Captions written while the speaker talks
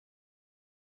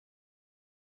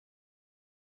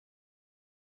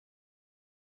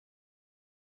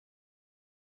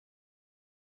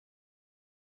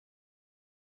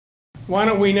why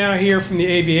don't we now hear from the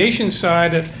aviation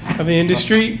side of the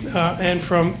industry and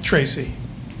from Tracy.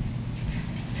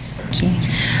 Thank you.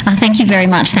 Thank you very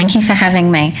much. Thank you for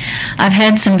having me. I've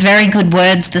heard some very good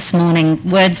words this morning,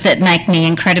 words that make me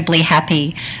incredibly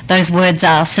happy. Those words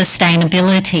are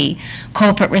sustainability,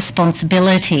 corporate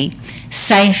responsibility,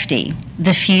 safety,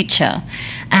 the future.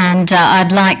 And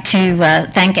I'd like to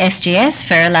thank SGS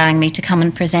for allowing me to come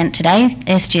and present today.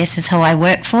 SGS is who I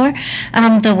work for,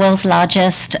 the world's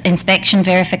largest inspection,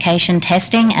 verification,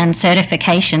 testing and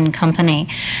certification company.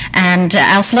 And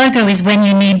our slogan is when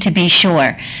you need to be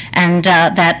sure. And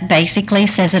that basically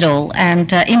says it all.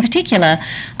 And in particular,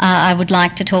 I would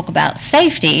like to talk about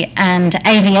safety and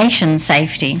aviation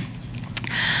safety.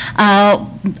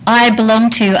 I belong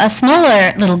to a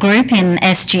smaller little group in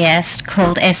SGS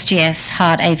called SGS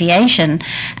Heart Aviation,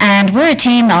 and we're a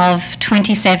team of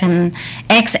 27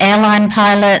 ex-airline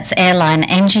pilots, airline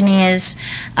engineers,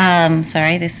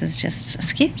 sorry, this is just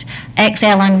skipped,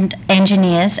 ex-airline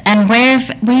engineers, and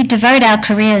we devote our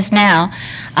careers now,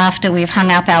 after we've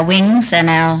hung up our wings and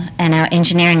our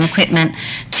engineering equipment,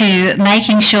 to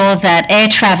making sure that air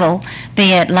travel,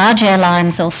 be it large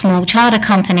airlines or small charter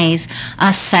companies,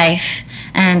 are safe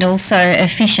and also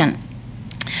efficient.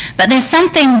 But there's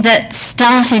something that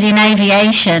started in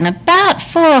aviation about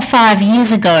 4 or 5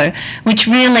 years ago, which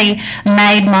really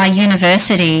made my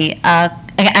university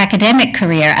academic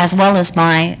career as well as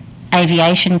my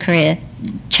aviation career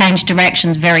change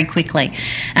directions very quickly.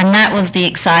 And that was the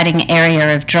exciting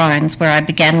area of drones, where I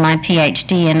began my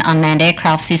PhD in unmanned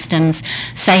aircraft systems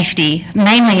safety,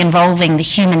 mainly involving the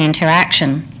human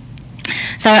interaction.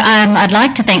 So I'd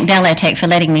like to thank Dell Airtech for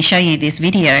letting me show you this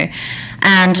video.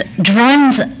 And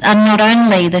drones are not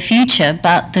only the future,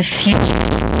 but the future.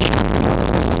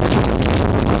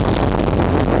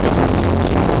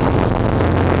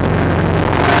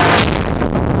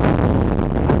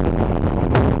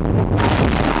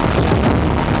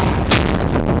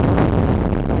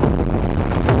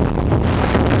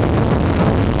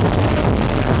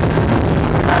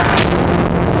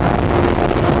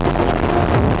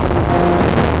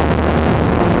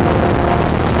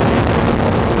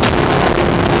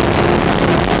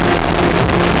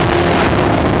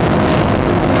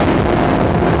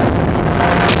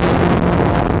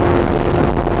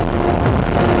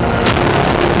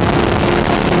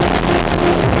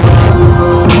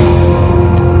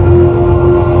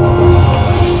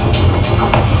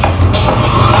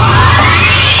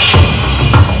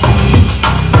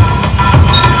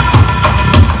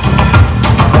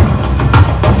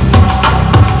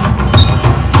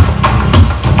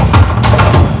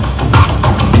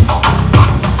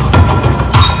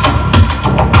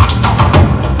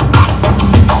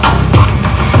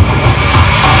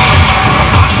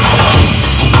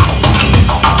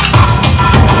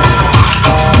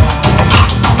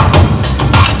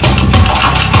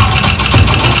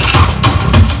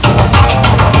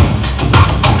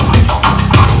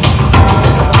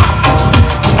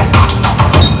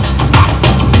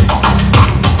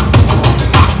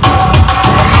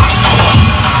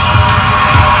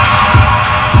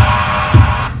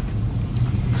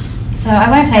 So I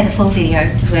won't play the full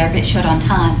video because we're a bit short on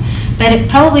time, but it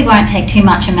probably won't take too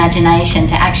much imagination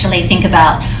to actually think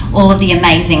about all of the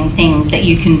amazing things that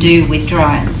you can do with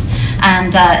drones.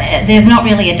 And there's not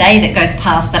really a day that goes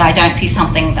past that I don't see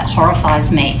something that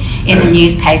horrifies me in the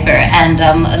newspaper. And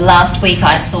last week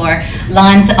I saw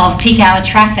lines of peak hour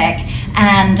traffic,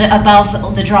 and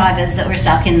above the drivers that were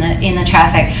stuck in the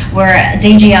traffic were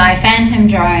DJI Phantom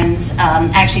drones,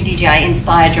 actually DJI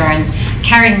inspired drones,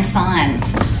 carrying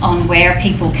signs on where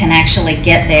people can actually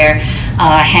get their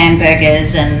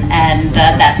hamburgers and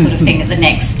that sort of thing at the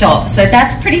next stop. So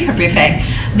that's pretty horrific.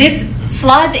 This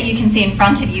slide that you can see in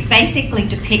front of you basically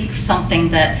depicts something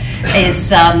that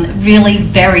is really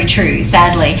very true,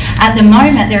 sadly. At the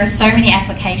moment, there are so many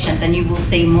applications, and you will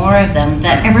see more of them,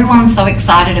 that everyone's so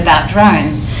excited about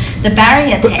drones. The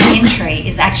barrier to entry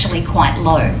is actually quite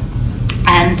low.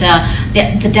 And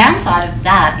the downside of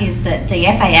that is that the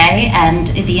FAA and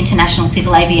the International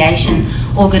Civil Aviation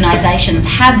organisations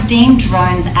have deemed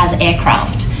drones as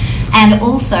aircraft. And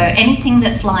also, anything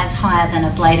that flies higher than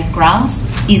a blade of grass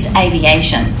is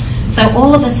aviation. So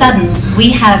all of a sudden, we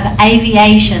have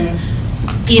aviation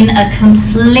in a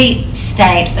complete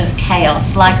state of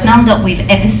chaos, like none that we've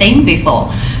ever seen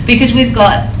before. Because we've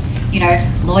got, you know,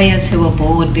 lawyers who are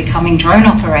bored becoming drone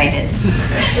operators,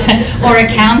 or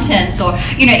accountants, or,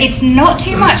 you know, it's not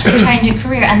too much to change a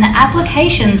career, and the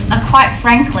applications are quite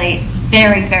frankly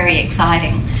very, very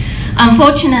exciting.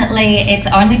 Unfortunately, it's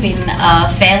only been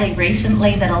fairly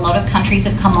recently that a lot of countries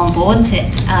have come on board to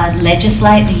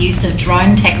legislate the use of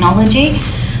drone technology.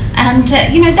 And,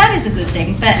 that is a good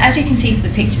thing. But as you can see from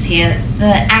the pictures here,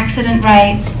 the accident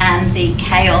rates and the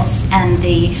chaos and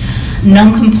the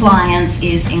non-compliance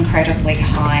is incredibly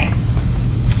high.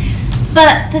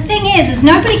 But the thing is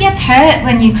nobody gets hurt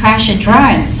when you crash a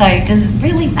drone. So does it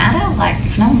really matter? Like,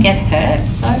 if no one gets hurt,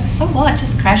 so what?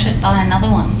 Just crash it, buy another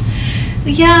one.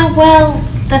 Yeah, well,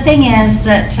 the thing is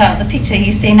that the picture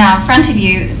you see now in front of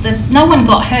you, no one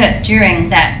got hurt during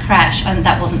that crash, and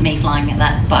that wasn't me flying at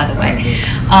that, by the way.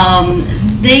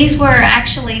 These were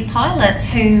actually pilots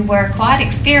who were quite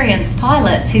experienced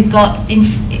pilots who got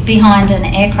behind an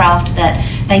aircraft that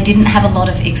they didn't have a lot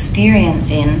of experience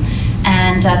in,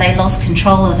 and they lost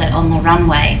control of it on the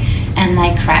runway, and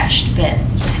they crashed, but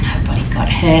nobody got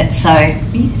hurt. So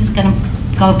you're just going to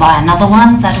go buy another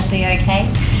one, that'll be okay?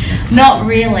 Not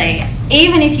really.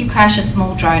 Even if you crash a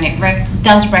small drone, it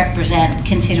does represent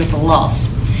considerable loss.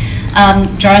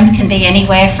 Drones can be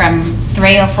anywhere from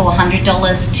 $300 or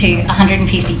 $400 to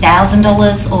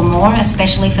 $150,000 or more,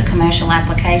 especially for commercial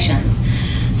applications.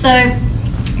 So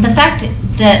the fact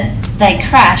that they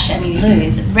crash and you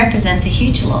lose represents a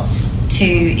huge loss to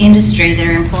industry that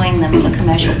are employing them for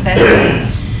commercial purposes.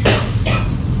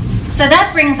 So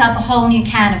that brings up a whole new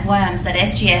can of worms that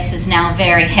SGS is now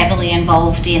very heavily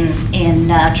involved in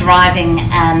driving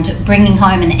and bringing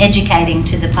home and educating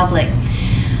to the public.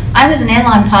 I was an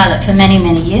airline pilot for many,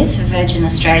 many years for Virgin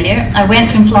Australia. I went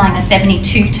from flying a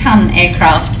 72-ton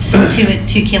aircraft to a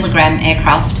 2-kilogram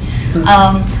aircraft.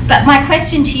 But my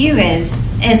question to you is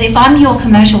if I'm your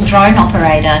commercial drone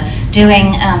operator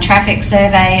doing traffic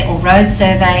survey or road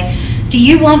survey, do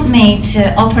you want me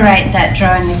to operate that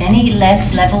drone with any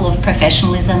less level of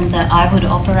professionalism that I would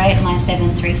operate my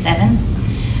 737?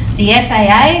 The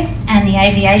FAA and the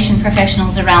aviation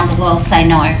professionals around the world say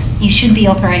no. You should be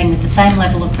operating with the same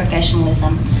level of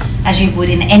professionalism as you would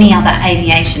in any other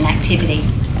aviation activity.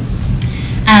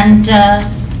 And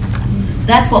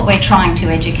that's what we're trying to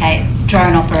educate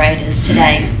drone operators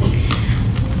today.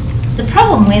 The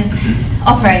problem with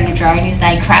operating a drone is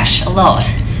they crash a lot.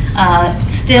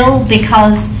 Still,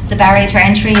 because the barrier to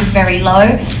entry is very low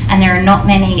and there are not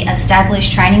many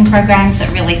established training programs that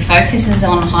really focuses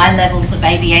on high levels of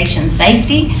aviation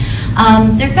safety,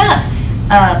 there are about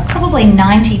probably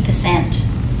 90%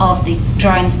 of the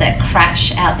drones that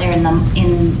crash out there in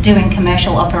doing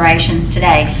commercial operations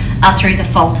today are through the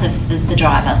fault of the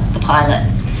driver, the pilot.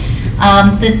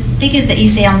 The figures that you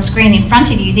see on the screen in front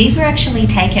of you, these were actually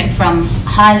taken from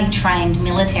highly trained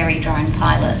military drone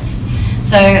pilots.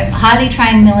 So highly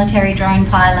trained military drone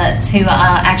pilots who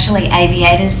are actually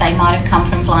aviators, they might have come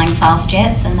from flying fast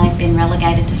jets and they've been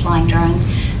relegated to flying drones.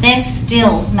 They're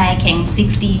still making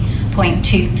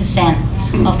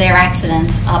 60.2% of their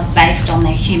accidents are based on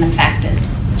their human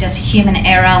factors, just human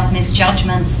error,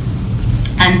 misjudgments,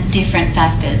 and different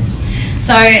factors.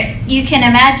 So you can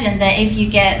imagine that if you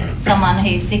get someone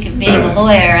who's sick of being a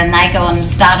lawyer and they go and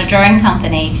start a drone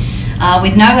company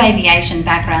with no aviation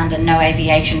background and no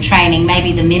aviation training,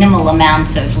 maybe the minimal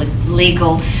amount of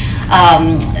legal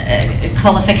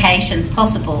qualifications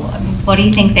possible, what do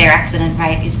you think their accident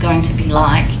rate is going to be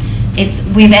like?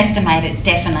 We've estimated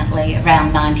definitely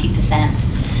around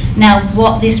 90%. Now,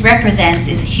 what this represents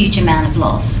is a huge amount of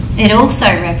loss. It also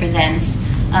represents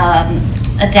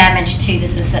a damage to the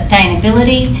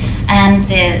sustainability and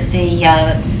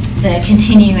the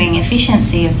continuing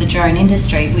efficiency of the drone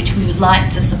industry, which we would like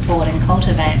to support and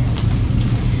cultivate.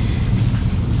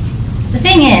 The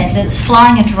thing is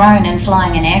flying a drone and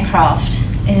flying an aircraft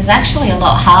is actually a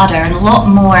lot harder and a lot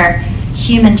more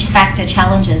human factor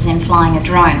challenges in flying a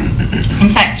drone. In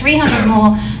fact, 300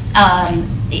 more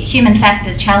human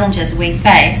factors challenges we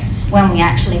face when we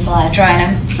actually fly a drone,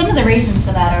 and some of the reasons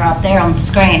for that are up there on the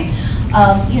screen.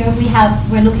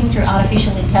 We're looking through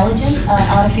artificial intelligence,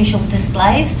 artificial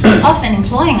displays, often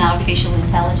employing artificial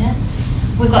intelligence.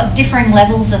 We've got differing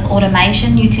levels of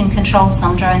automation. You can control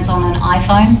some drones on an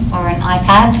iPhone or an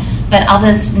iPad, but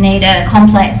others need a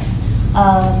complex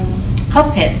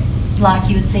cockpit like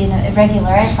you would see in a regular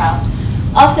aircraft.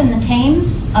 Often the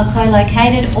teams are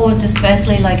co-located or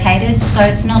dispersely located, so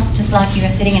it's not just like you're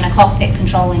sitting in a cockpit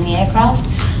controlling the aircraft.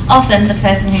 Often the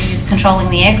person who is controlling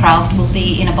the aircraft will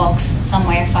be in a box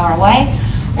somewhere far away,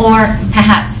 or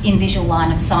perhaps in visual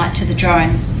line of sight to the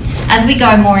drones. As we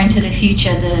go more into the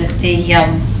future, the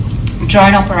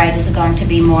drone operators are going to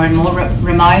be more and more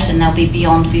remote, and they'll be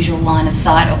beyond visual line of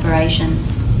sight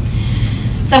operations.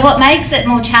 So what makes it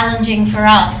more challenging for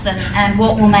us, and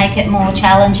what will make it more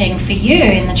challenging for you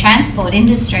in the transport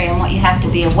industry, and what you have to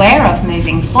be aware of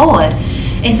moving forward,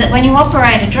 is that when you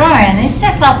operate a drone, this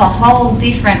sets up a whole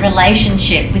different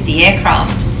relationship with the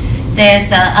aircraft.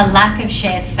 There's a lack of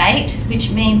shared fate,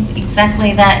 which means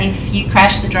exactly that if you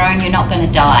crash the drone, you're not going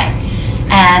to die.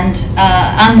 And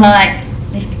unlike,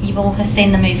 if you all have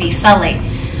seen the movie Sully,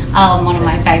 one of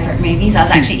my favourite movies, I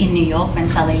was actually in New York when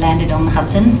Sully landed on the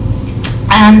Hudson.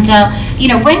 And, you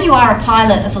know, when you are a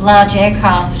pilot of a large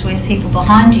aircraft with people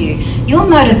behind you, your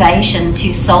motivation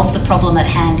to solve the problem at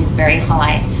hand is very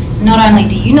high. Not only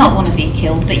do you not want to be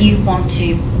killed, but you want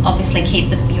to obviously keep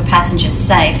your passengers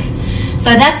safe.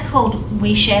 So that's called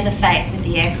we share the fate with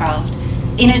the aircraft.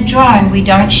 In a drone, we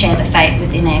don't share the fate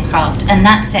with an aircraft, and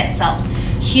that sets up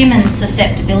human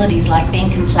susceptibilities like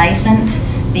being complacent,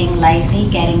 being lazy,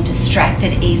 getting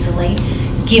distracted easily,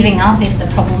 giving up if the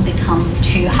problem becomes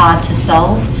too hard to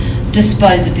solve,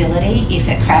 disposability, if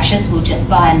it crashes, we'll just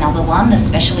buy another one,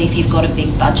 especially if you've got a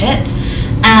big budget.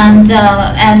 And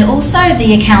also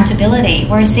the accountability.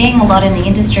 We're seeing a lot in the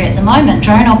industry at the moment.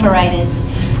 Drone operators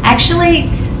actually,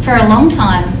 for a long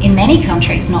time in many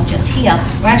countries, not just here,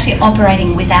 we're actually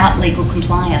operating without legal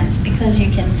compliance because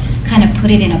you can kind of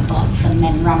put it in a box and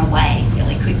then run away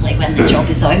really quickly when the job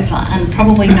is over, and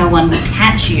probably no one will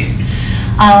catch you.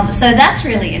 So that's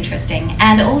really interesting.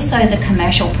 And also the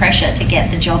commercial pressure to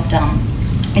get the job done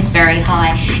is very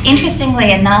high.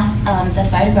 Interestingly enough, the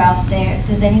photograph there,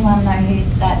 does anyone know who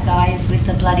that guy is with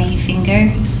the bloody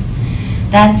fingers?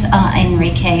 That's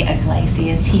Enrique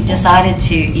Iglesias. He decided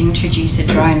to introduce a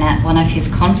drone at one of his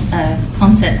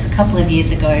concerts a couple of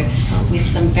years ago with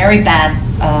some very bad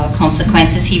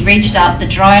consequences. He reached up, the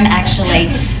drone actually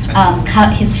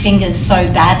cut his fingers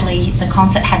so badly the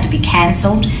concert had to be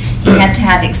cancelled. He had to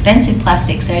have expensive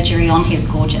plastic surgery on his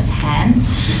gorgeous hands,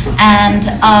 and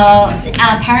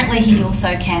apparently he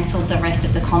also cancelled the rest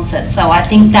of the concert. So I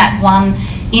think that one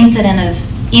incident of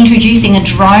introducing a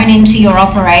drone into your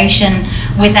operation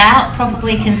without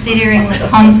probably considering the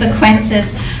consequences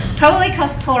probably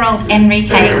cost poor old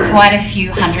Enrique quite a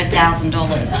few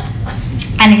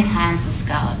 $100,000. And his hands are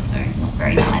scarred, so not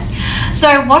very nice.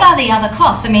 So what are the other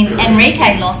costs? I mean,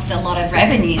 Enrique lost a lot of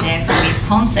revenue there from his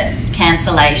concert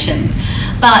cancellations.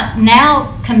 But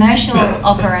now commercial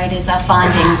operators are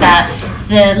finding that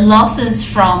the losses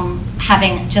from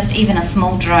having just even a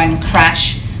small drone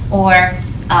crash or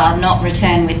not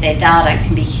return with their data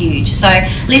can be huge. So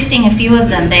listing a few of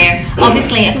them there,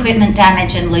 obviously equipment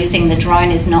damage and losing the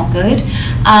drone is not good.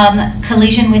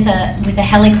 Collision with a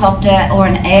helicopter or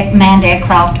an manned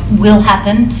aircraft will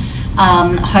happen.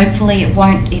 Hopefully it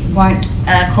won't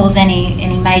cause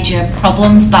any major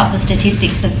problems, but the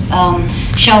statistics are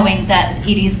showing that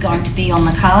it is going to be on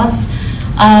the cards.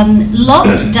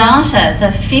 Lost data,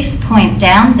 the fifth point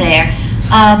down there.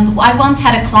 I once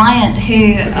had a client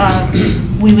who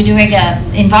we were doing an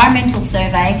environmental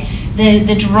survey.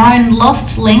 The drone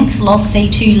lost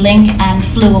C2 link and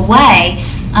flew away.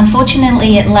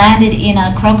 Unfortunately, it landed in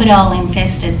a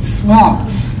crocodile-infested swamp,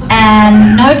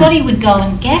 and nobody would go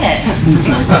and get it.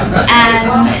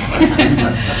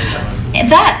 And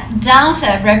that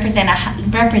data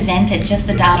represented just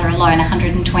the data alone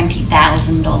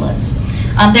 $120,000.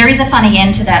 There is a funny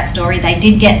end to that story. They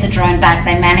did get the drone back.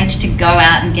 They managed to go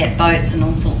out and get boats and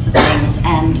all sorts of things,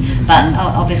 but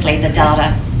obviously the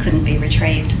data couldn't be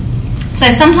retrieved. So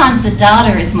sometimes the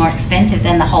data is more expensive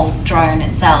than the whole drone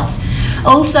itself.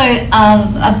 Also,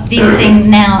 a big thing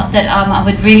now that I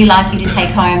would really like you to take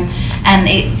home, and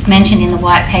it's mentioned in the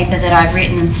white paper that I've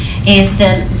written, is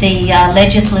the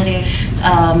legislative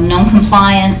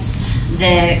non-compliance,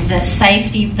 the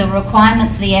safety, the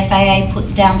requirements the FAA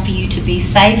puts down for you to be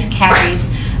safe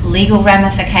carries legal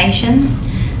ramifications,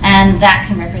 and that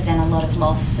can represent a lot of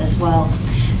loss as well.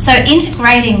 So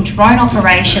integrating drone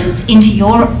operations into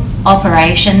your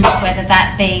operations, whether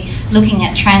that be looking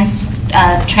at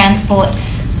transport,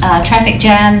 traffic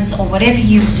jams, or whatever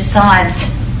you decide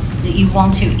that you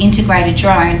want to integrate a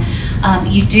drone,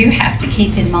 you do have to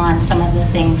keep in mind some of the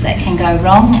things that can go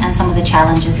wrong and some of the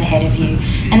challenges ahead of you.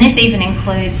 And this even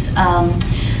includes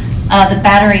the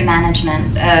battery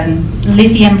management.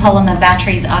 Lithium polymer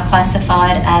batteries are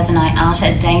classified as an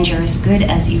IATA dangerous good,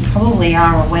 as you probably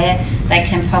are aware. They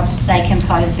can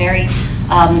pose very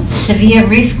severe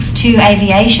risks to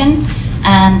aviation,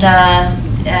 and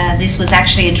this was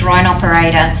actually a drone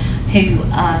operator who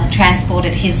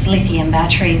transported his lithium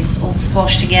batteries all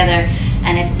squashed together,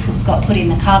 and it got put in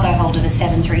the cargo hold of a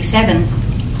 737,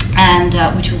 and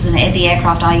which was the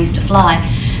aircraft I used to fly.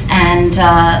 And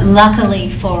luckily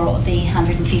for the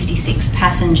 153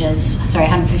 passengers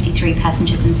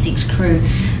and 6 crew,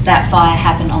 that fire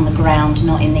happened on the ground,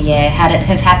 not in the air. Had it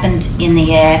have happened in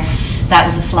the air, that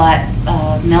was a flight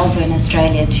Melbourne,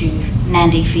 Australia to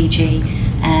Nadi, Fiji,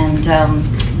 and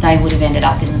they would have ended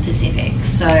up in the Pacific.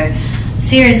 So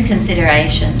serious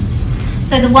considerations.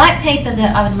 So the white paper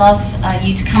that I would love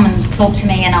you to come and talk to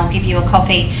me, and I'll give you a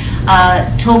copy,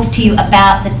 talks to you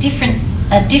about a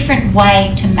different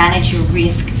way to manage your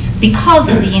risk because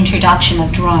of the introduction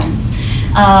of drones.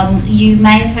 You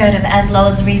may have heard of as low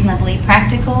as reasonably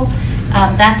practical.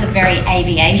 That's a very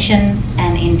aviation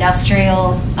and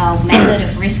industrial method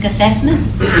of risk assessment.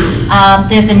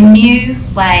 There's a new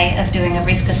way of doing a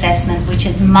risk assessment which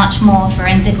is much more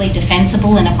forensically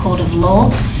defensible in a court of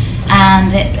law,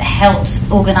 and it helps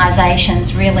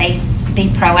organisations really be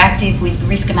proactive with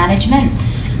risk management,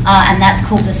 and that's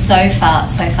called the SOFAR.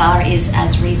 SOFAR is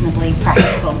as reasonably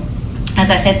practical. As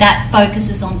I said, that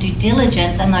focuses on due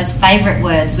diligence and those favourite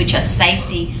words, which are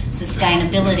safety,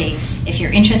 sustainability. If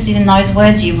you're interested in those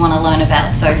words, you want to learn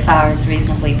about SOFAR as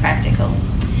reasonably practical.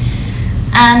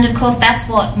 And of course, that's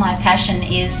what my passion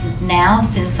is now,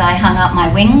 since I hung up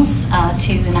my wings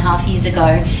 2.5 years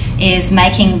ago, is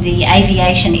making the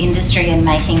aviation industry and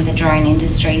making the drone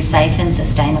industry safe and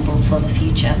sustainable for the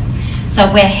future. So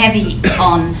we're heavy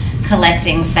on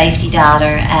collecting safety data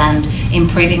and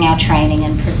improving our training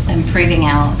and improving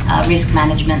our risk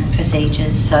management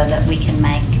procedures so that we can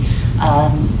make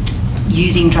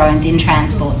using drones in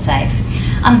transport safe.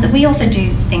 We also do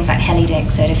things like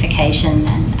helideck certification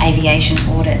and aviation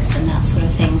audits and that sort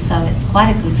of thing, so it's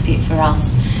quite a good fit for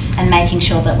us, and making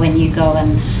sure that when you go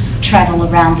and travel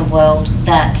around the world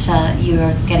that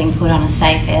you're getting put on a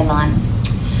safe airline.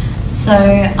 So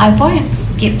I won't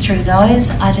skip through those.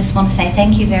 I just want to say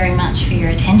thank you very much for your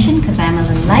attention, because I'm a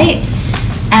little late,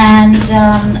 and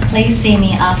please see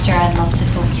me after. I'd love to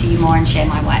talk to you more and share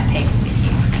my white paper with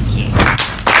you. Thank you.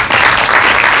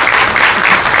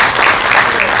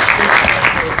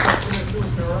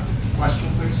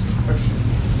 Question, please. Question.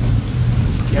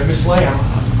 Yeah, Ms. Lay,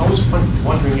 I was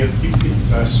wondering if you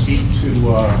could speak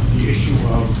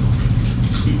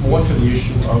more to the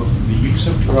issue of the use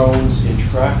of drones in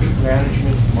traffic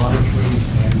management, monitoring,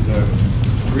 and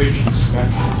bridge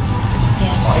inspection.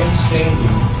 Yes. My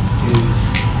understanding is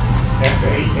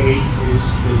FAA is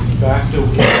the de facto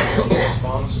agency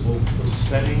responsible for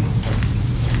setting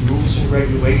rules and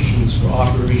regulations for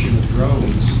operation of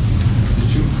drones. The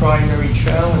two primary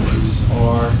challenges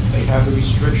are they have a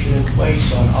restriction in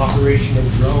place on operation of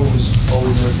drones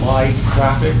over live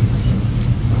traffic,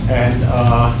 and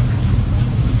I'm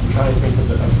trying to think of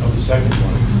the second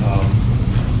one.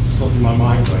 It's slipping my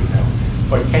mind right now.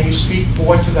 But can you speak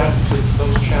more to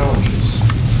those challenges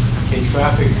in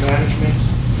traffic management,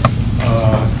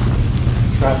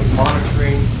 traffic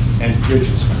monitoring, and bridge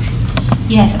inspection?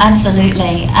 Yes,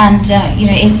 absolutely, and you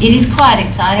know, it is quite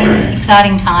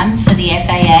exciting times for the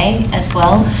FAA as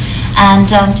well. And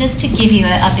just to give you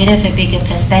a bit of a bigger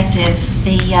perspective,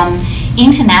 the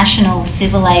International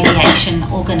Civil Aviation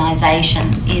Organization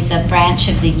is a branch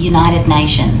of the United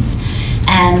Nations,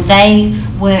 and they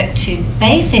work to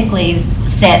basically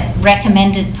set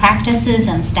recommended practices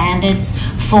and standards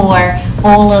for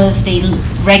all of the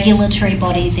regulatory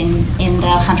bodies in the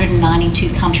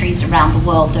 192 countries around the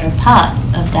world that are part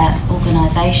of that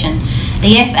organisation.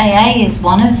 The FAA is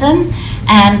one of them,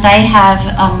 and they have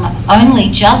only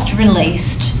just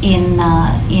released in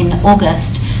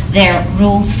August their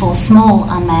rules for small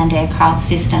unmanned aircraft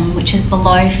system, which is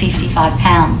below 55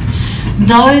 pounds.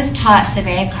 Those types of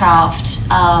aircraft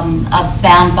are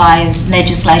bound by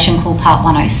legislation called Part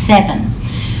 107.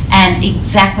 And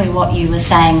exactly what you were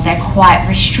saying, they're quite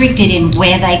restricted in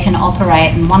where they can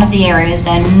operate. And one of the areas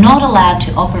they're not allowed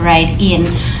to operate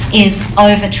in is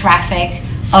over traffic,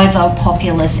 over a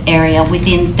populous area,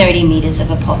 within 30 metres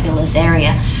of a populous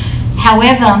area.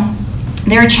 However,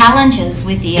 there are challenges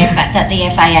with that the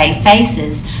FAA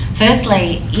faces.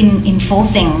 Firstly, in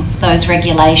enforcing those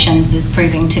regulations is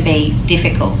proving to be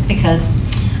difficult because,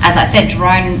 as I said,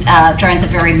 drones are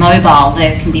very mobile.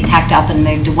 They can be packed up and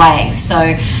moved away.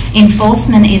 So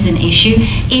enforcement is an issue.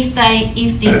 If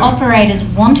the operators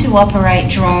want to operate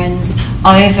drones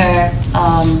over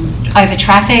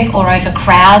traffic or over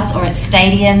crowds or at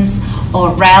stadiums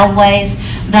or railways,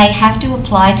 they have to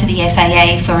apply to the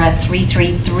FAA for a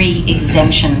 333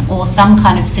 exemption or some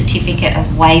kind of certificate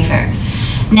of waiver.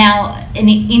 Now,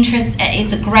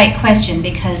 it's a great question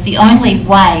because the only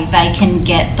way they can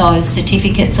get those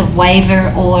certificates of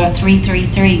waiver or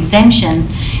 333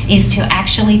 exemptions is to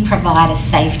actually provide a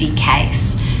safety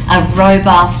case, a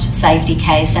robust safety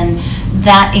case, and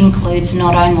that includes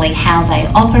not only how they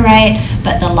operate,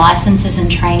 but the licenses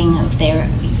and training of their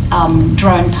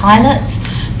drone pilots,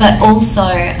 but also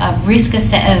a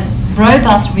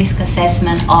robust risk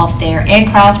assessment of their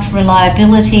aircraft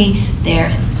reliability,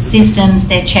 their systems,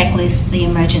 their checklists, the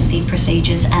emergency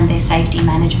procedures, and their safety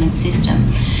management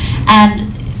system.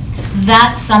 And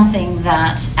that's something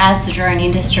that, as the drone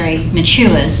industry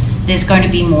matures, there's going to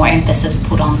be more emphasis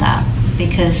put on that,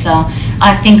 because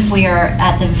I think we are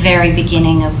at the very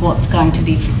beginning of what's going to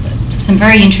be some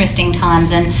very interesting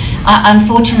times, and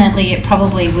unfortunately it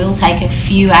probably will take a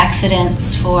few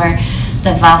accidents for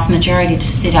the vast majority to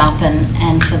sit up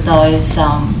and for those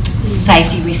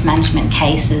safety risk management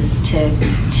cases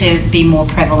to be more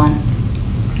prevalent.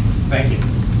 Thank you.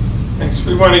 Thanks.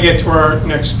 We want to get to our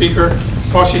next speaker.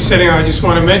 While she's sitting, I just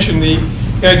want to mention the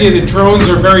idea that drones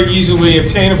are very easily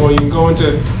obtainable. You can go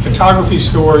into photography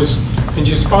stores and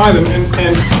just buy them,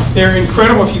 and they're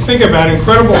incredible, if you think about it,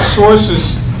 incredible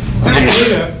sources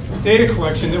of data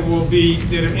collection that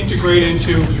are integrated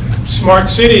into smart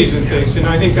cities and things. And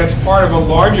I think that's part of a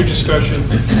larger discussion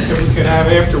that we could have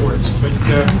afterwards. But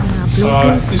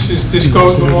this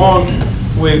goes along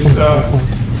with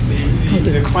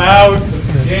the cloud,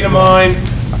 the data mine,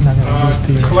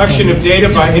 the collection of data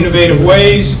by innovative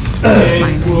ways,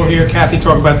 and we'll hear Kathy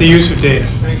talk about the use of data.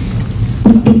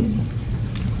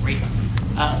 Great.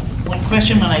 One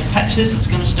question, when I touch this, it's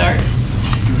going to start.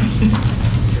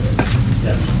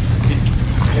 Yes.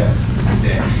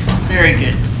 Very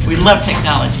good. We love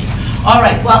technology. All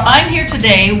right, well, I'm here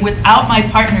today without my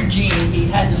partner, Gene. He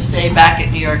had to stay back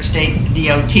at New York State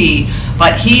DOT,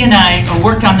 but he and I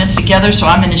worked on this together, so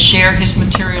I'm going to share his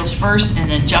materials first and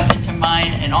then jump into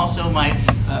mine, and also my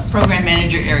program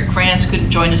manager, Eric Kranz,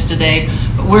 couldn't join us today.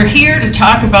 But we're here to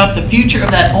talk about the future of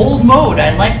that old mode.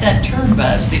 I like that term,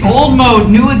 Buzz. The old mode,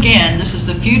 new again. This is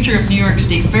the future of New York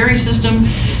State ferry system,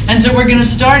 and so we're going to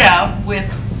start out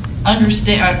with we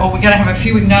got to have a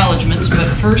few acknowledgments, but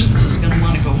first this is going to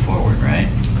want to go forward, right?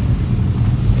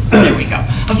 There we go.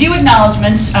 A few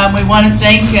acknowledgments. We want to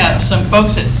thank some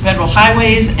folks at Federal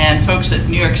Highways and folks at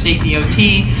New York State DOT,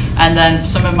 and then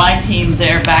some of my team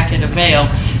there back at Avail.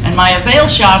 And my Avail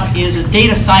shop is a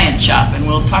data science shop, and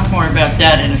we'll talk more about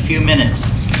that in a few minutes.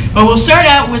 But we'll start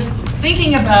out with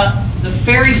thinking about the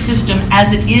ferry system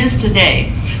as it is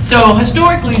today. So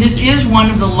historically, this is one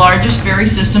of the largest ferry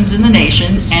systems in the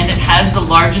nation, and it has the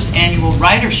largest annual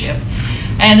ridership.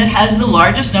 And it has the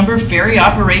largest number of ferry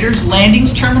operators,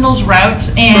 landings, terminals,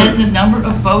 routes, and the number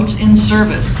of boats in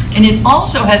service. And it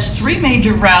also has 3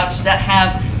 major routes that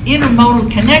have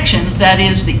intermodal connections, that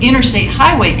is the Interstate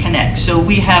Highway Connect. So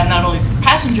we have not only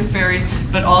passenger ferries,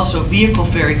 but also vehicle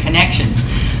ferry connections.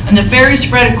 And the ferries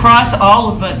spread across all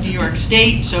of New York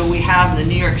State. So we have the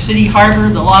New York City Harbor,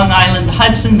 the Long Island, the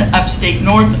Hudson, the Upstate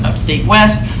North, the Upstate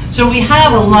West. So we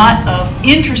have a lot of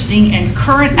interesting and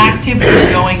current activities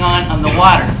going on the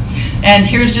water. And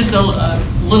here's just a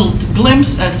little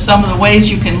glimpse of some of the ways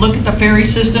you can look at the ferry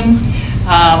system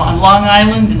on Long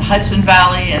Island and Hudson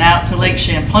Valley and out to Lake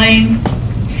Champlain.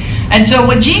 And so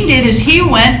what Gene did is he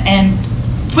went and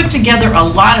put together a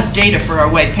lot of data for our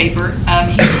white paper.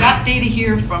 He's got data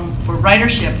here for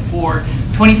ridership for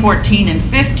 2014 and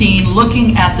 15,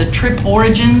 looking at the trip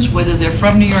origins, whether they're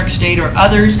from New York State or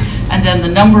others, and then the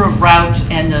number of routes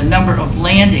and the number of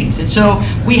landings. And so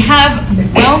we have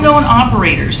well-known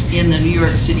operators in the New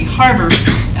York City Harbor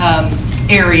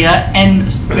area,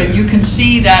 and you can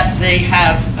see that they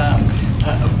have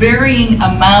varying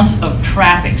amounts of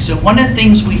traffic. So one of the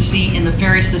things we see in the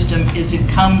ferry system is it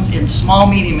comes in small,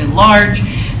 medium, and large,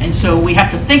 and so we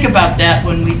have to think about that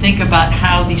when we think about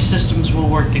how these systems will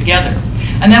work together.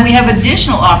 And then we have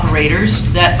additional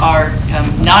operators that are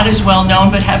not as well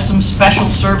known, but have some special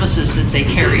services that they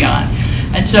carry on.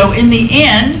 And so in the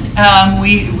end,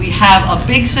 we have a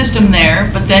big system there,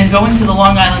 but then going to the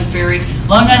Long Island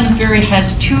Ferry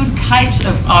has 2 types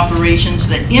of operations: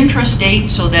 that intrastate,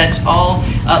 so that's all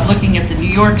looking at the New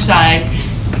York side.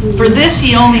 For this,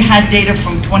 he only had data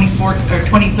from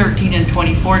 2013 and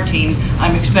 2014.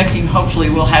 I'm expecting, hopefully,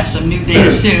 we'll have some new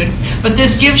data soon. But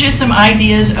this gives you some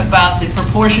ideas about the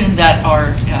proportion that are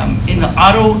in the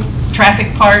auto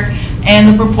traffic part and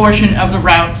the proportion of the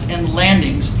routes and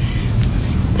landings.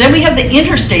 Then we have the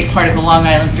interstate part of the Long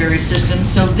Island Ferry system.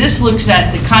 So this looks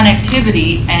at the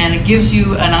connectivity, and it gives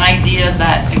you an idea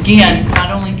that, again,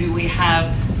 not only do we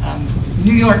have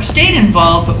New York State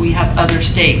involved, but we have other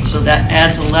states. So that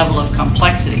adds a level of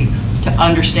complexity to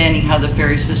understanding how the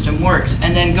ferry system works.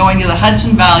 And then going to the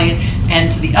Hudson Valley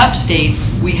and to the upstate,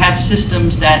 we have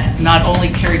systems that not only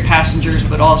carry passengers,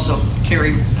 but also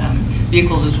carry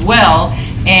vehicles as well.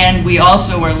 And we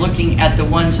also are looking at the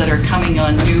ones that are coming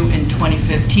on new in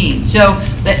 2015. So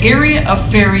the area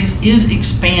of ferries is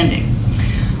expanding.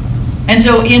 And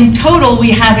so in total,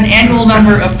 we have an annual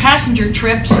number of passenger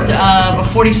trips of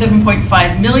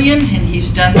 47.5 million, and he's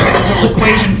done a little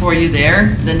equation for you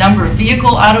there. The number of vehicle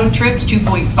auto trips,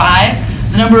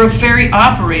 2.5. The number of ferry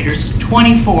operators,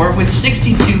 24, with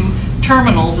 62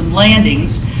 terminals and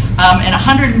landings, and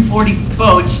 140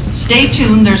 boats. Stay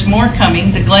tuned, there's more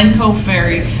coming. The Glencoe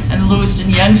Ferry and the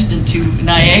Lewiston-Youngstown to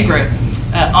Niagara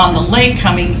on the lake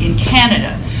coming in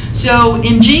Canada. So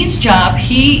in Gene's job,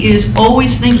 he is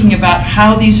always thinking about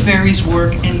how these ferries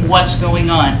work and what's going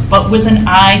on, but with an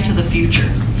eye to the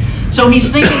future. So he's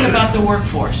thinking about the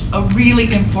workforce, a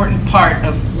really important part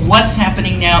of what's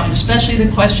happening now, and especially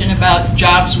the question about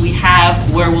jobs we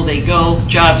have, where will they go,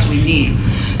 jobs we need.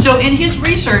 So in his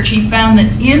research, he found that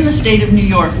in the state of New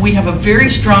York, we have a very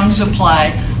strong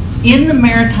supply in the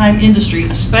maritime industry,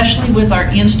 especially with our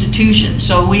institutions.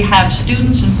 So we have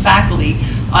students and faculty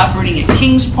operating at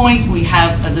Kings Point, we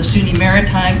have the SUNY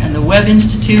Maritime and the Webb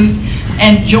Institute,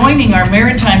 and joining our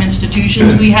maritime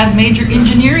institutions, we have major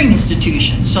engineering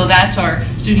institutions. So that's our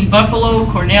SUNY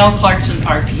Buffalo, Cornell, Clarkson,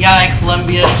 RPI,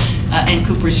 Columbia, and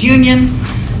Cooper's Union.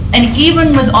 And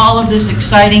even with all of this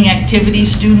exciting activity,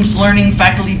 students learning,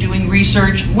 faculty doing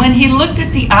research, when he looked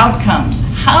at the outcomes,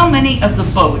 how many of the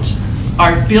boats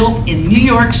are built in New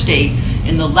York State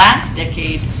in the last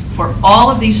decade for all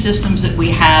of these systems that we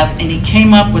have, and he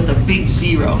came up with a big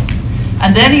zero.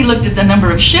 And then he looked at the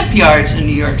number of shipyards in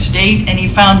New York State, and he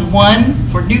found 1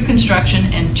 for new construction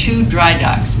and 2 dry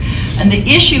docks. And the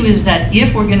issue is that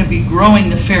if we're going to be growing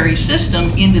the ferry system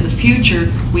into the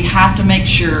future, we have to make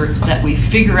sure that we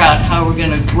figure out how we're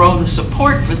going to grow the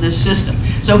support for this system.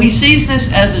 So he sees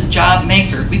this as a job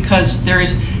maker because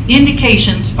there's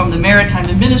indications from the Maritime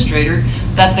Administrator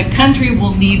that the country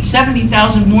will need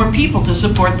 70,000 more people to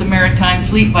support the maritime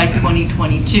fleet by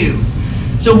 2022.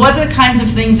 So what are the kinds of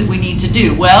things that we need to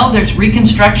do? Well, there's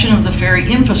reconstruction of the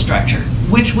ferry infrastructure,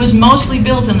 which was mostly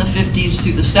built in the 50s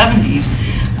through the 70s,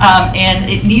 and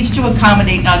it needs to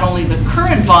accommodate not only the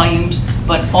current volumes,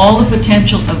 but all the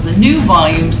potential of the new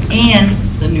volumes and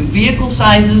the new vehicle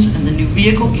sizes and the new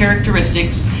vehicle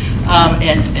characteristics.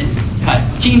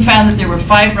 Gene found that there were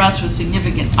 5 routes with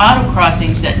significant auto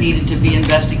crossings that needed to be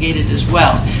investigated as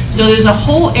well. So there's a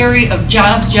whole area of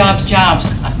jobs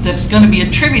that's going to be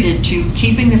attributed to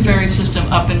keeping the ferry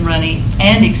system up and running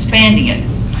and expanding it.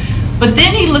 But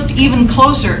then he looked even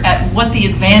closer at what the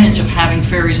advantage of having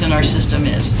ferries in our system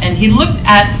is. And he looked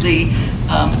at the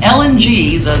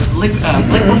LNG, the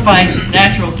liquefied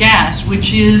natural gas,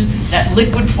 which is that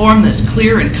liquid form that's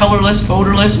clear and colorless,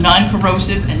 odorless,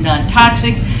 non-corrosive, and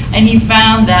non-toxic. And he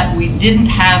found that we didn't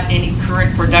have any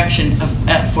current production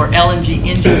for LNG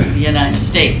engines in the United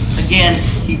States. Again,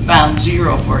 he found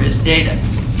 0 for his data.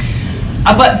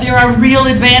 But there are real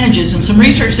advantages, and some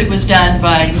research that was done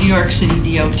by New York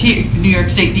City DOT, New York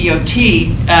State DOT,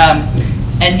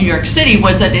 and New York City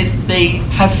was that they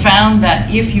have found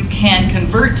that if you can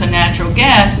convert to natural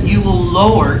gas, you will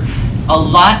lower a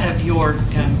lot of your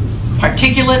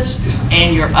particulates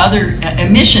and your other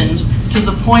emissions to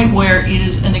the point where it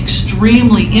is an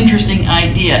extremely interesting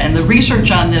idea. And the research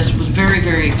on this was very,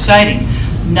 very exciting.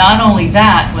 Not only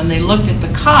that, when they looked at the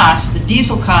cost, the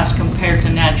diesel cost compared to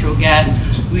natural gas,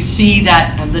 we see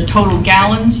that the total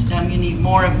gallons, you need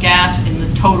more of gas in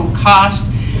the total cost.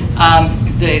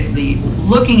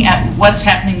 Looking at what's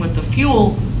happening with the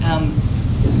fuel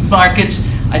markets,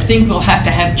 I think we'll have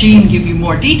to have Gene give you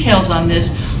more details on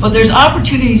this, but there's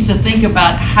opportunities to think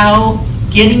about how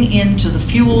getting into the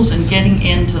fuels and getting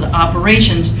into the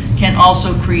operations can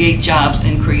also create jobs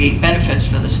and create benefits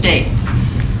for the state.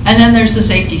 And then there's the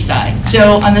safety side.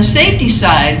 So on the safety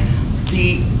side,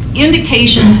 the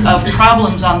indications of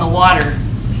problems on the water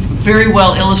very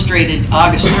well illustrated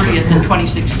August 30th in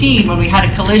 2016 when we had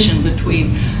a collision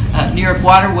between New York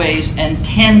Waterways and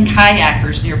 10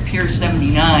 kayakers near Pier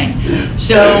 79.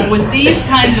 So with these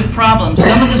kinds of problems,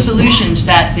 some of the solutions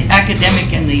that the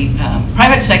academic and the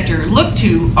private sector look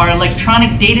to are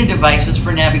electronic data devices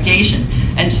for navigation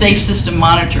and safe system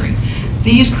monitoring.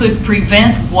 These could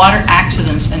prevent water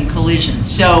accidents and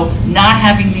collisions. So not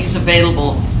having these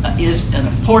available is an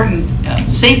important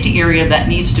safety area that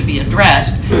needs to be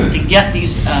addressed to get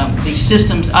these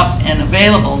systems up and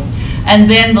available. And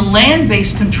then the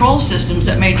land-based control systems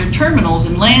at major terminals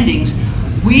and landings,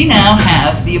 we now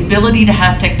have the ability to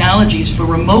have technologies for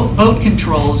remote boat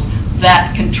controls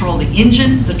that control the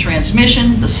engine, the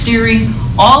transmission, the steering.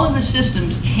 All of the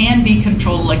systems can be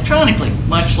controlled electronically,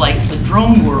 much like the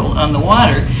drone world on the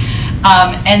water.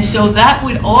 And so that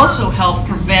would also help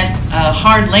prevent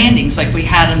hard landings like we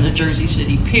had on the Jersey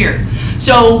City Pier.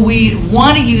 So we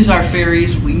want to use our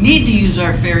ferries, we need to use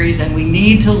our ferries, and we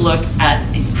need to look at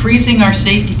increasing our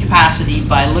safety capacity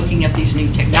by looking at these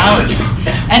new technologies.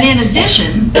 And in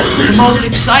addition, the most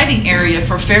exciting area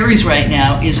for ferries right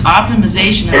now is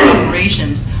optimization of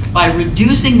operations by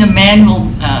reducing the manual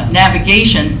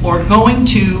navigation or going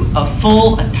to a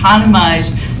full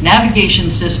autonomized navigation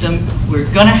system.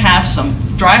 We're going to have some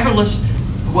driverless.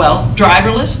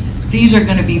 These are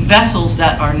going to be vessels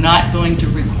that are not going to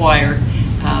require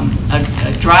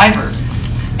a driver.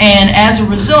 And as a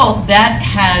result, that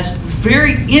has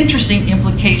very interesting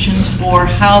implications for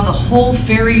how the whole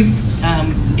ferry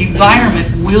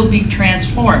environment will be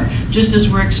transformed. Just as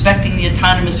we're expecting the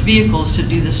autonomous vehicles to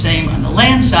do the same on the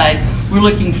land side, we're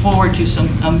looking forward to some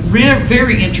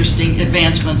very interesting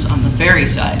advancements on the ferry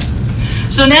side.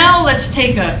 So now let's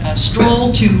take a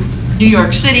stroll to New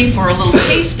York City for a little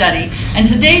case study. And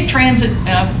today transit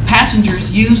passengers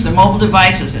use their mobile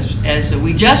devices, as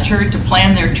we just heard, to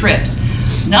plan their trips.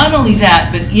 Not only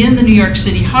that, but in the New York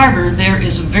City harbor, there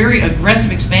is a very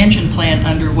aggressive expansion plan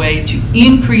underway to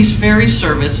increase ferry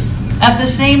service at the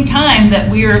same time that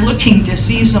we are looking to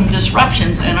see some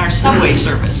disruptions in our subway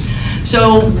service.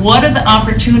 So what are the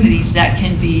opportunities that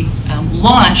can be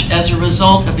launched as a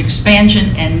result of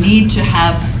expansion and need to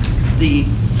have the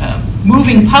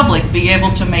moving public be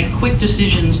able to make quick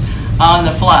decisions on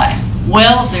the fly?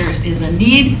 Well, there is a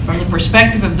need from the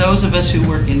perspective of those of us who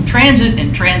work in transit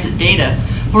and transit data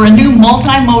for a new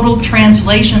multimodal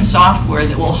translation software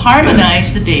that will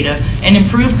harmonize the data and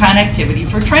improve connectivity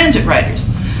for transit riders.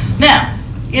 Now,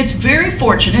 it's very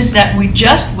fortunate that we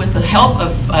just, with the help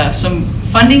of some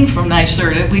funding from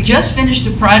NYSERDA, we just finished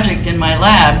a project in my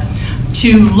lab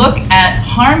to look at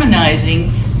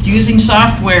harmonizing using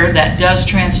software that does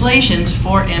translations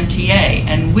for MTA.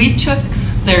 And we took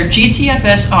their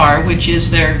GTFSR, which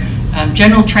is their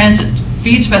general transit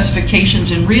feed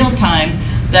specifications in real time.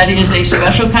 That is a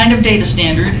special kind of data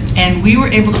standard, and we were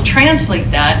able to translate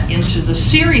that into the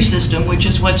Siri system, which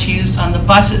is what's used on the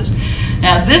buses.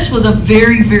 Now, this was a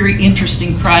very, very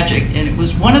interesting project, and it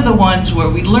was one of the ones where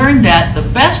we learned that the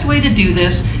best way to do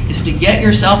this is to get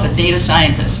yourself a data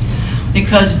scientist,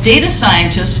 because data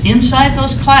scientists inside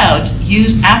those clouds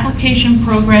use application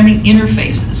programming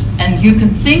interfaces, and you can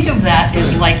think of that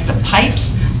as like the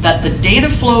pipes that the data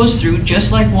flows through,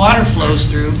 just like water flows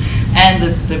through, and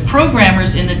the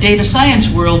programmers in the data science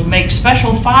world make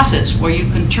special faucets where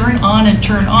you can turn on and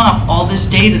turn off all this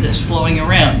data that's flowing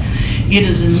around. It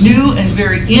is a new and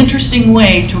very interesting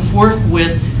way to work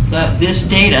with this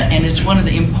data, and it's one of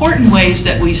the important ways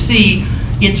that we see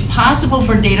it's possible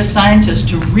for data scientists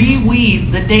to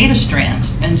reweave the data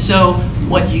strands. And so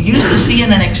what you used to see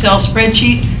in an Excel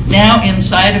spreadsheet, now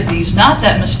inside of these not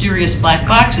that mysterious black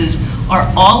boxes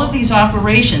are all of these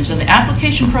operations, and the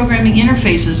application programming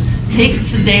interfaces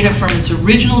takes the data from its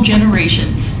original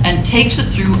generation and takes it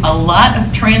through a lot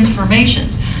of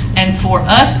transformations. And for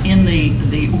us in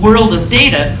the world of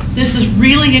data, this is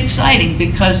really exciting,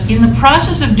 because in the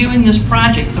process of doing this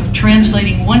project of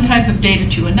translating one type of data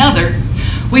to another,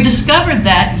 we discovered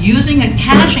that using a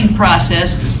caching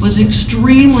process was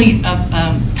extremely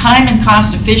time and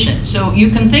cost efficient. So you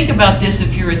can think about this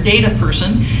if you're a data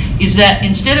person, is that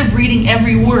instead of reading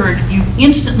every word, you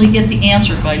instantly get the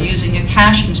answer by using a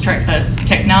caching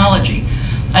technology.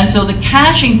 And so the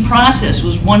caching process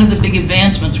was one of the big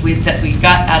advancements that we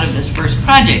got out of this first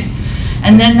project.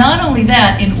 And then not only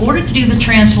that, in order to do the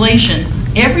translation,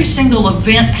 every single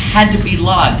event had to be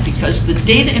logged, because the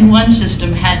data in one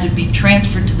system had to be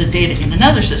transferred to the data in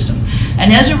another system.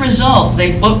 And as a result,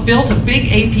 they built a big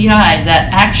API that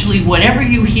actually whatever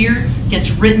you hear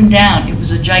gets written down. It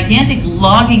was a gigantic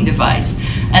logging device.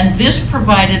 And this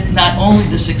provided not only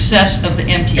the success of the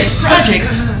MTA project,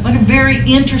 but a very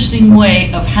interesting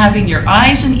way of having your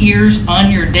eyes and ears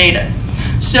on your data.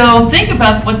 So think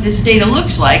about what this data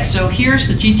looks like. So here's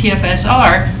the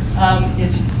GTFSR.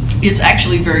 It's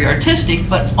actually very artistic,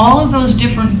 but all of those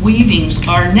different weavings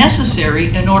are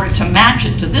necessary in order to match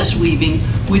it to this weaving,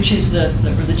 which is the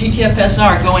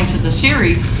GTFSR going to the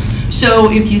Siri.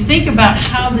 So if you think about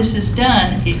how this is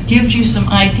done, it gives you some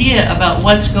idea about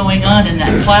what's going on in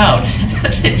that cloud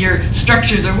that your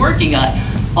structures are working on.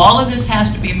 All of this has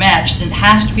to be matched, and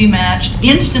has to be matched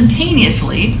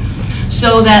instantaneously,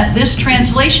 so that this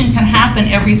translation can happen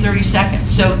every 30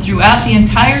 seconds. So throughout the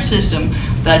entire system,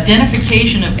 the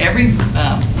identification of every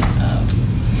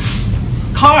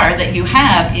car that you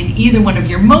have in either one of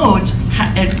your modes,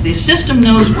 the system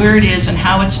knows where it is and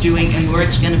how it's doing and where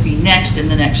it's going to be next in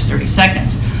the next 30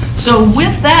 seconds. So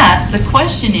with that, the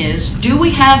question is, do we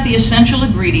have the essential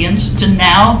ingredients to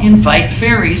now invite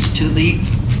ferries to the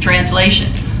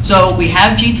translation? So we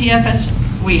have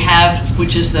GTFS, we have,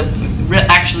 which is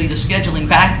actually the scheduling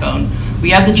backbone.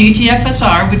 We have the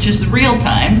GTFSR, which is the real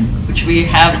time, which we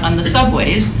have on the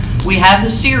subways. We have the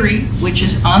Siri, which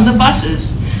is on the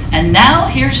buses. And now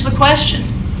here's the question.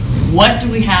 What do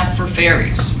we have for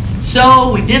ferries?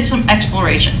 So we did some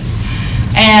exploration.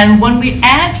 And when we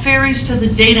add ferries to the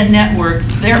data network,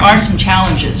 there are some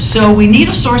challenges. So we need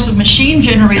a source of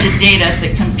machine-generated data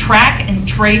that can track and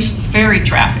trace the ferry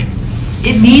traffic.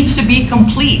 It needs to be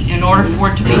complete in order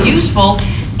for it to be useful,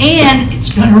 and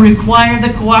it's going to require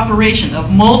the cooperation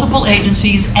of multiple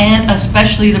agencies and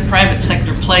especially the private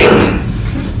sector players.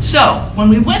 So when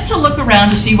we went to look around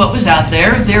to see what was out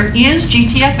there, there is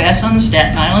GTFS on the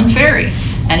Staten Island Ferry,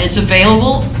 and it's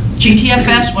available.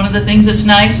 GTFS, one of the things that's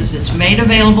nice is it's made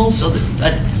available so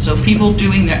that so people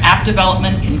doing their app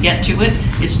development can get to it.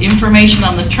 It's information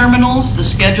on the terminals, the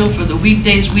schedule for the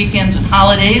weekdays, weekends, and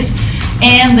holidays,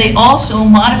 and they also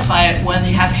modify it when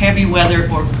they have heavy weather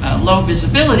or low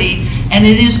visibility, and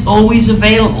it is always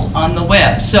available on the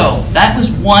web. So that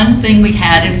was one thing we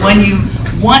had, and when you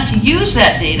want to use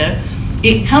that data,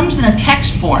 it comes in a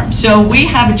text form. So we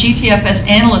have a GTFS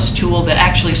analyst tool that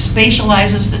actually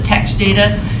spatializes the text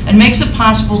data and makes it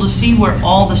possible to see where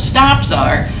all the stops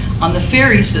are on the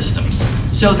ferry systems.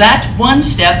 So that's one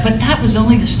step, but that was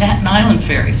only the Staten Island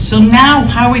ferry. So now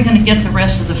how are we going to get the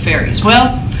rest of the ferries?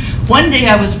 Well, one day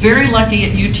I was very lucky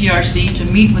at UTRC to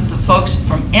meet with the folks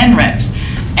from NREX.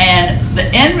 And the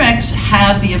NREX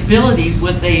have the ability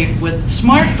with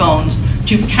smartphones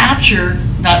to capture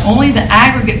not only the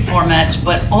aggregate formats,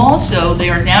 but also they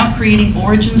are now creating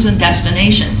origins and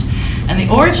destinations. And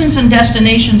the origins and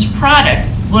destinations product,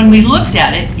 when we looked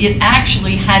at it, it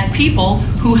actually had people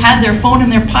who had their phone in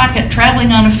their pocket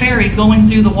traveling on a ferry going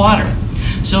through the water.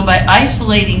 So by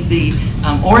isolating the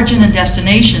origin and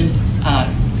destination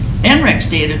NREX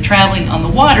data traveling on the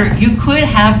water, you could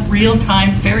have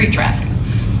real-time ferry traffic.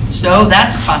 So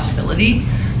that's a possibility.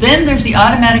 Then there's the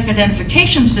automatic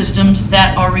identification systems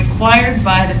that are required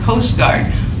by the Coast Guard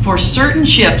for certain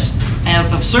ships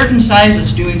of certain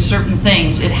sizes doing certain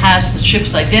things. It has the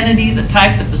ship's identity, the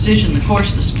type, the position, the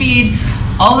course, the speed,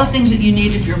 all the things that you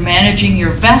need if you're managing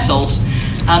your vessels.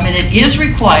 And it is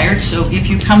required, so if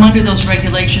you come under those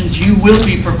regulations, you will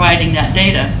be providing that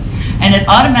data. And it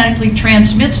automatically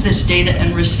transmits this data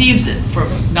and receives it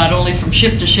not only from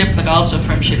ship to ship, but also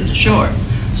from ship to shore.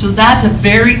 So that's a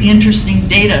very interesting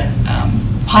data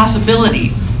possibility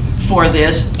for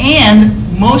this. And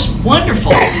most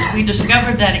wonderful is we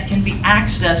discovered that it can be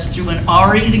accessed through an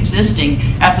already existing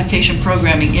application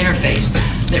programming interface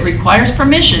that requires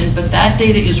permission, but that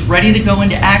data is ready to go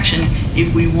into action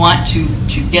if we want to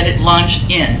get it launched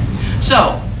in.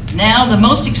 So now the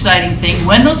most exciting thing,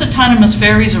 when those autonomous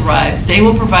ferries arrive, they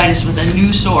will provide us with a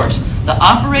new source. The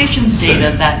operations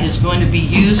data that is going to be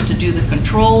used to do the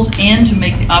controls and to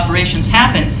make the operations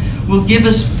happen will give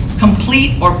us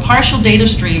complete or partial data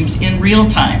streams in real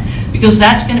time, because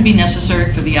that's going to be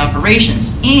necessary for the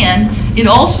operations. And it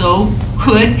also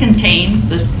could contain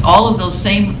all of those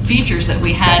same features that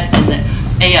we had in the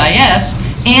AIS,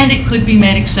 and it could be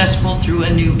made accessible through a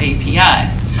new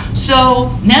API.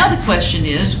 So now the question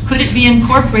is, could it be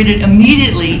incorporated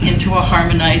immediately into a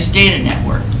harmonized data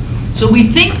network? So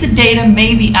we think the data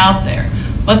may be out there,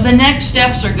 but the next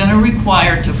steps are going to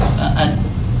require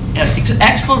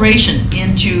exploration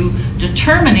into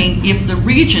determining if the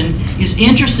region is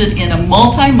interested in a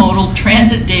multimodal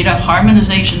transit data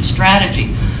harmonization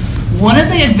strategy. One of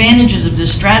the advantages of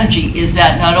this strategy is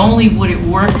that not only would it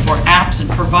work for apps and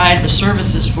provide the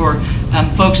services for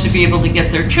folks to be able to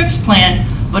get their trips planned,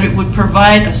 but it would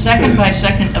provide a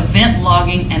second-by-second event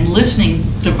logging and listening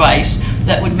device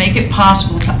that would make it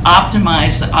possible to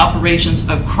optimize the operations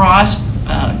across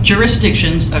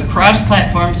jurisdictions, across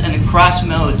platforms, and across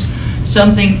modes.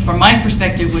 Something, from my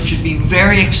perspective, which would be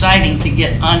very exciting to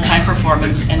get on-time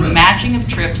performance and matching of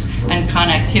trips and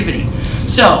connectivity.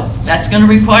 So that's going to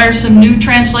require some new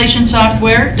translation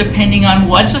software, depending on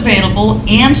what's available,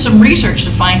 and some research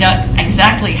to find out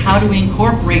exactly how do we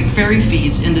incorporate ferry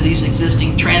feeds into these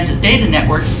existing transit data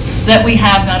networks that we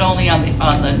have not only on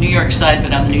the New York side,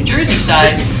 but on the New Jersey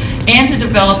side, and to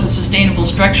develop a sustainable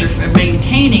structure for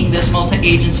maintaining this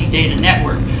multi-agency data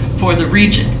network for the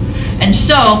region. And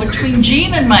so between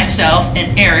Gene and myself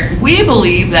and Eric, we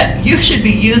believe that you should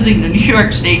be using the New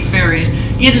York State ferries.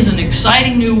 It is an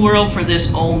exciting new world for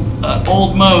this old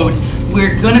mode.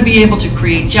 We're going to be able to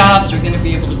create jobs. We're going to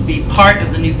be able to be part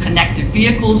of the new connected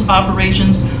vehicles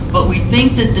operations. But we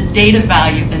think that the data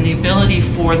value and the ability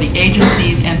for the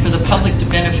agencies and for the public to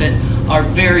benefit are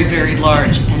very, very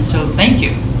large. And so thank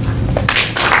you.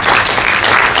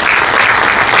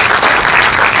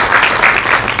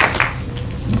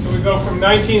 We go from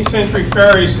 19th century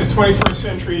ferries to 21st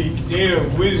century data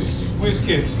whiz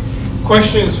kids.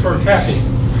 Questions for Kathy?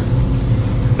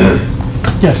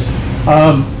 Yes.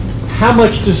 How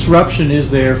much disruption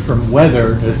is there from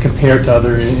weather as compared to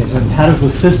other, and how does the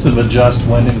system adjust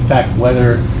when in fact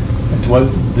weather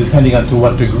and depending on to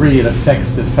what degree it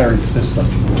affects the ferry system.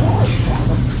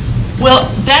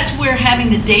 Well, that's where having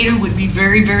the data would be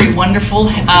very, very wonderful.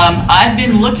 I've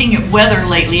been looking at weather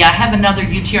lately. I have another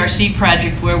UTRC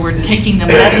project where we're taking the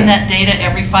Mesonet data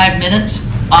every 5 minutes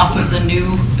off of the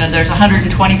new, there's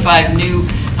 125 new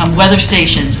weather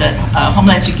stations that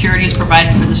Homeland Security has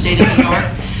provided for the state of New York.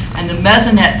 And the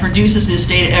Mesonet produces this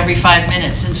data every 5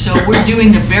 minutes. And so we're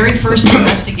doing the very first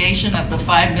investigation of the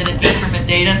 5-minute increment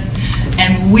data.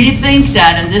 And we think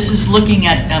that, and this is looking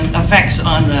at effects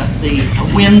on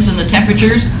the winds and the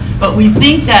temperatures, but we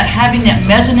think that having that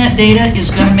Mesonet data is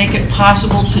going to make it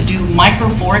possible to do micro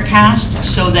forecasts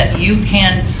so that you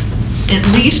can at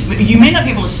least, you may not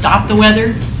be able to stop the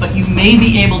weather, but you may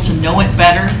be able to know it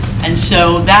better. And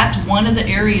so that's one of the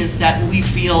areas that we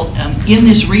feel in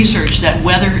this research that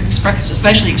weather,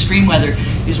 especially extreme weather,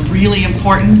 is really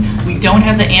important. We don't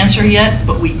have the answer yet,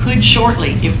 but we could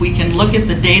shortly if we can look at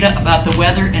the data about the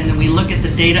weather and then we look at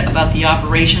the data about the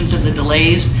operations and the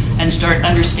delays and start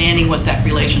understanding what that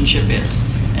relationship is.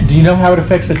 Do you know how it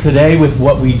affects it today with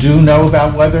what we do know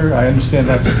about weather? I understand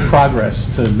that's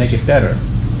progress to make it better.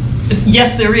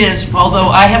 Yes, there is, although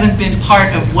I haven't been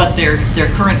part of what their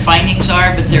current findings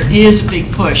are, but there is a big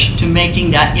push to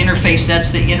making that interface, that's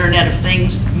the Internet of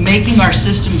Things, making our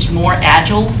systems more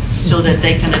agile so that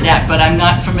they can adapt. But I'm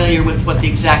not familiar with what the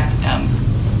exact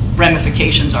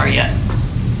ramifications are yet.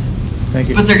 Thank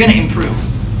you. But they're going to improve.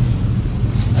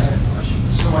 I have a question.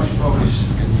 So much focus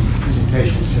in the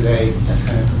presentations today that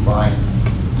kind of combine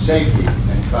safety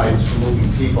and guidance for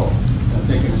moving people. I'm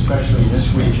thinking especially in this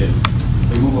region,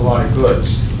 we move a lot of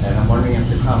goods, and I'm wondering if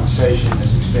the conversation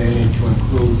is expanding to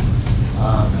include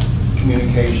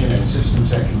communication and systems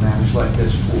that can manage like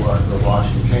this for the large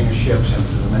container ships and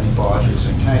for the many barges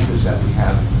and tankers that we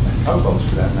have, and tugboats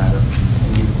for that matter,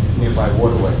 in nearby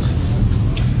waterways.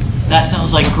 That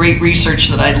sounds like great research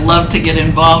that I'd love to get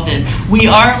involved in. We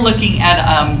are looking at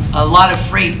a lot of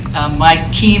freight. My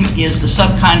team is the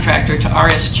subcontractor to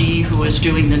RSG, who is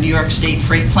doing the New York State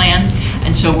Freight Plan.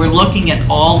 And so we're looking at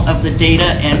all of the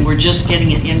data, and we're just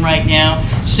getting it in right now.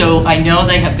 So I know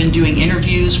they have been doing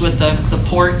interviews with the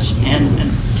ports and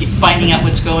finding out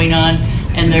what's going on.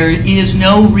 And there is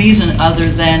no reason other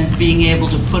than being able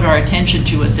to put our attention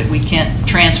to it that we can't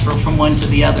transfer from one to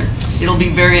the other. It'll be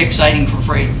very exciting for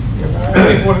freight.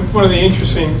 I think one of the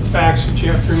interesting facts that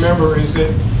you have to remember is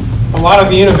that a lot of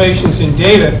the innovations in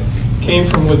data came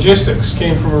from logistics,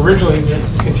 came from originally the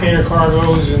container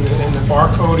cargoes and the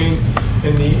barcoding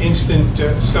and the instant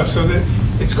stuff. So that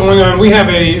it's going on. We have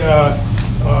a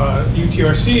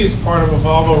UTRC as part of a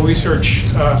Volvo Research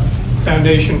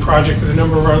Foundation project with a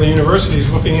number of other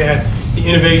universities looking at the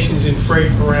innovations in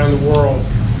freight around the world,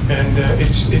 and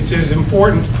it's as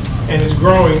important and it's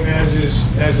growing as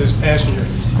is passenger.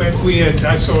 But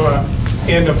I saw a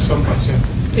hand up someplace. Yeah.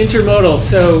 Intermodal.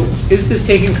 So is this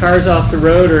taking cars off the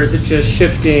road, or is it just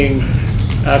shifting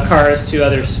cars to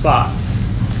other spots?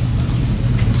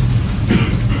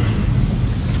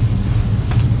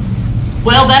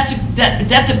 Well,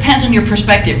 that depends on your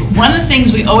perspective. One of the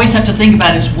things we always have to think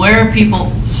about is where are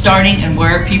people starting and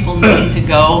where are people needing to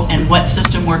go and what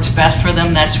system works best for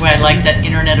them. That's why I like that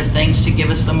Internet of Things to give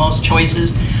us the most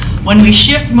choices. When we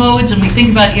shift modes and we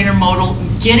think about intermodal,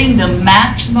 getting the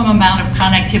maximum amount of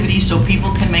connectivity so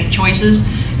people can make choices.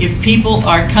 If people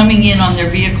are coming in on their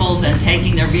vehicles and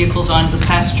taking their vehicles onto the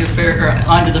passenger ferry or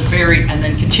onto the ferry and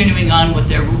then continuing on with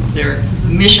their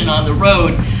mission on the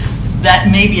road, that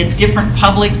may be a different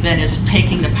public than is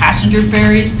taking the passenger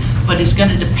ferries, but it's going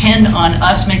to depend on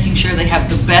us making sure they have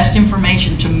the best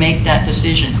information to make that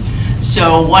decision.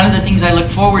 So one of the things I look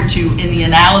forward to in the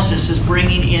analysis is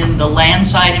bringing in the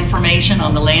landside information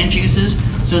on the land uses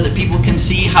so that people can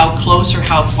see how close or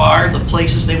how far the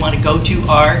places they want to go to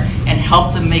are and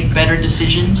help them make better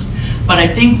decisions. But I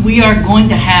think we are going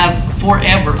to have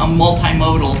forever a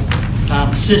multimodal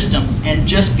system, and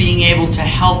just being able to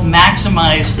help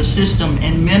maximize the system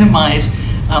and minimize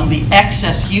the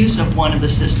excess use of one of the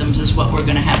systems is what we're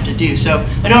going to have to do. So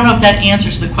I don't know if that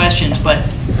answers the questions, but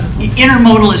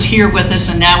intermodal is here with us,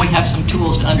 and now we have some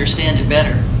tools to understand it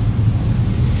better.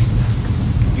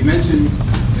 You mentioned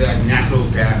that natural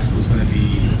gas was going to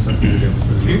be something that was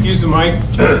going to be... Use the mic.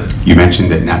 You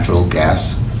mentioned that natural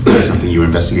gas is something you were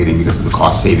investigating because of the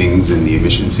cost savings and the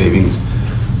emission savings,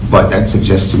 but that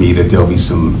suggests to me that there'll be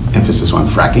some emphasis on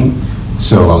fracking.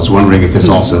 So I was wondering if there's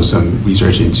also some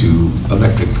research into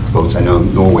electric boats. I know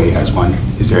Norway has one.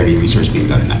 Is there any research being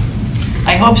done in that?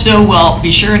 I hope so. Well,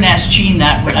 be sure and ask Gene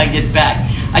that when I get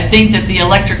back. I think that the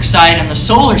electric side and the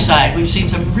solar side, we've seen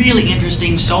some really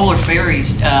interesting solar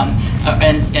ferries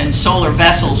and solar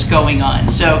vessels going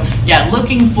on. So yeah,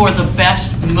 looking for the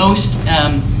best, most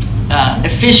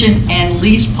efficient and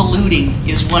least polluting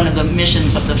is one of the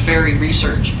missions of the ferry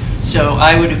research. So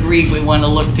I would agree we want to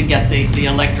look to get the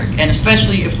electric, and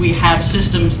especially if we have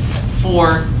systems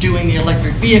for doing the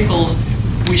electric vehicles,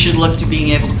 we should look to being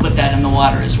able to put that in the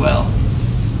water as well.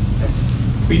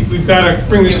 We've got to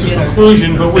bring this to a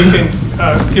conclusion, but we can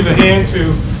give a hand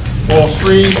to all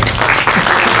three.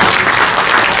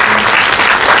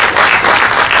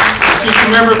 Just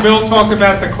remember, Bill talked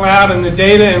about the cloud and the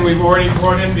data, and we've already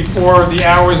brought in before the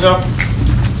hour's up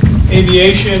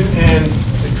aviation and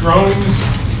the drones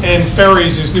and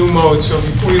ferries as new modes. So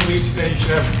before you leave today, you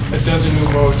should have a dozen new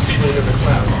modes to bring to the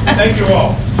cloud. Thank you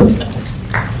all.